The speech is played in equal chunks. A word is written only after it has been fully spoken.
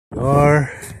Our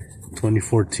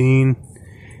 2014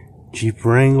 Jeep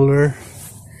Wrangler.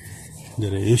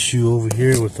 Got an issue over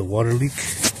here with the water leak.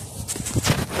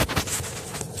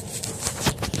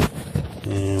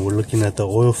 And we're looking at the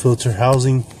oil filter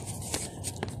housing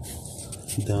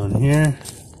down here.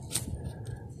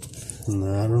 And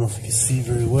I don't know if you can see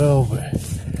very well, but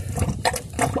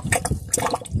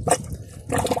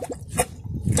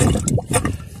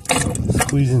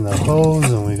squeezing the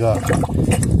hose, and we got a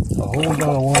whole lot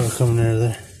of water coming out of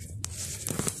there.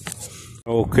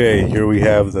 Okay, here we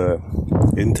have the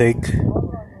intake.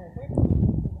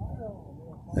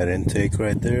 That intake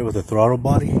right there with the throttle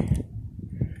body.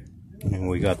 And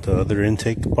we got the other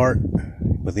intake part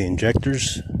with the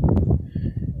injectors.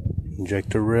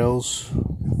 Injector rails.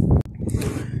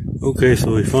 Okay,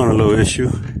 so we found a little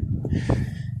issue.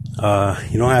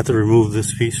 You don't have to remove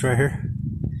this piece right here.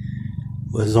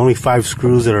 Well, there's only 5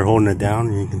 screws that are holding it down,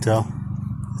 and you can tell.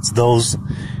 It's those.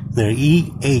 They're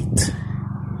E8.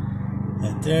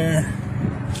 Right there.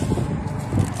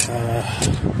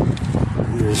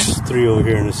 There's 3 over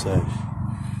here on this side.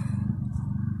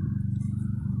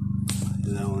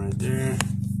 That one right there.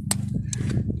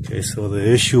 Okay, so the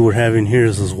issue we're having here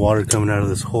is this water coming out of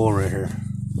this hole right here.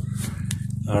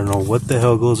 I don't know what the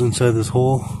hell goes inside this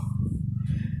hole,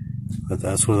 but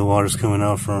that's where the water's coming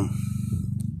out from.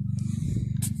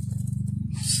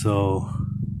 So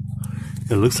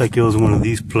it looks like it was one of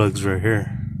these plugs right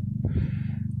here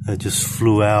that just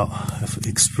flew out,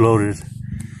 exploded.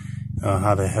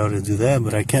 How the hell to do that?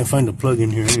 But I can't find the plug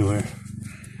in here anywhere.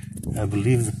 I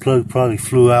believe the plug probably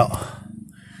flew out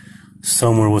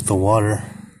somewhere with the water,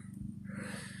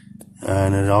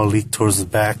 and it all leaked towards the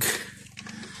back.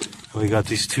 We got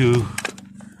these two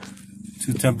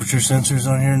temperature sensors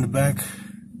on here in the back,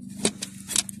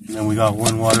 and then we got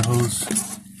one water hose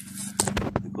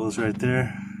that goes right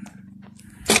there,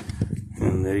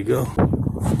 and there you go.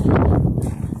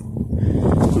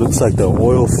 Looks like the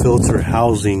oil filter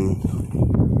housing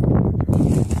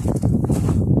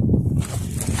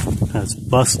has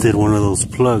busted one of those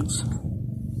plugs.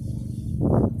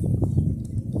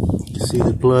 You see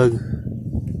the plug?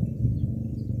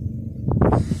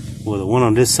 Well, the one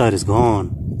on this side is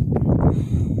gone.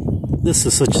 This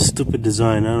is such a stupid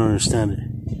design. I don't understand it.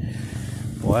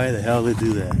 Why the hell they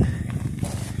do that?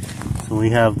 So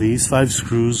we have these 5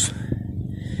 screws.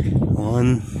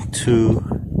 1, 2,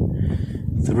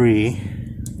 3,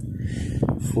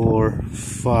 4,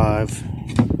 5.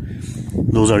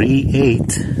 Those are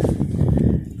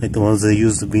E8, like the ones they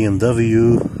use the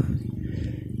BMW,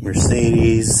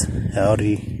 Mercedes,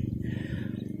 Audi.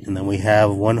 And then we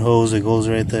have one hose that goes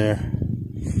right there,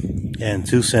 and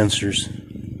 2 sensors.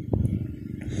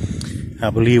 I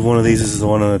believe one of these is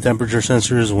one of the temperature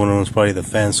sensors, one of them is probably the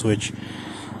fan switch.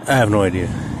 I have no idea.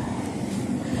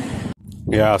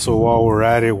 Yeah, so while we're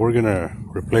at it, we're gonna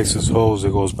replace this hose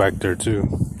that goes back there too.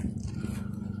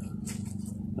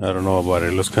 I don't know about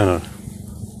it. It looks kind of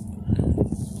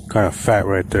fat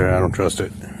right there. I don't trust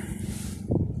it.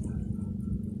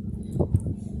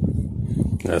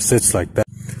 Yeah, it sits like that.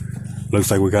 Looks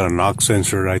like we got a knock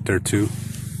sensor right there too.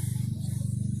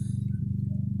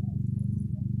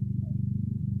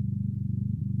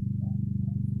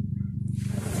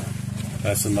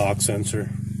 That's the knock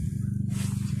sensor.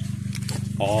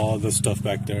 All the stuff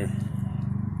back there.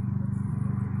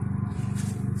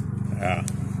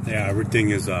 Yeah,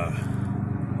 everything is it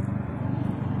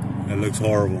looks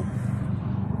horrible.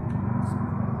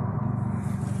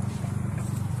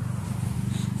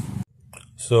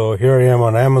 So here I am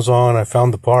on Amazon. I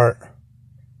found the part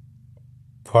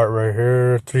right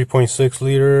here, 3.6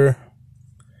 liter,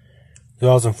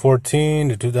 2014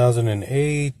 to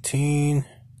 2018.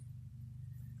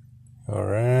 All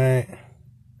right.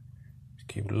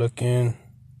 Keep looking.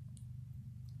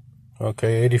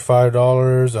 Okay,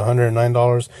 $85,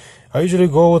 $109. I usually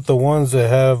go with the ones that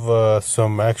have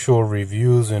some actual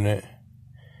reviews in it.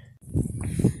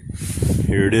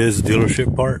 Here it is,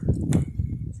 dealership part.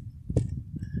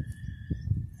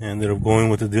 Ended up going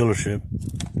with the dealership.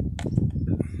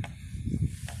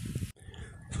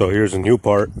 So here's a new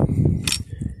part.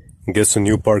 I guess the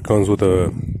new part comes with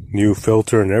a new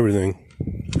filter and everything.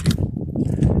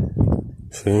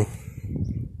 See?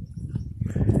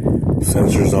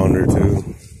 Sensors on there too.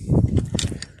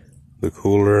 The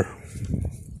cooler.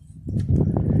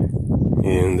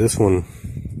 And this one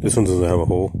doesn't have a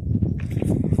hole.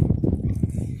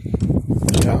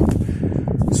 Yeah.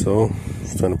 So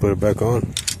it's time to put it back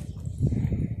on.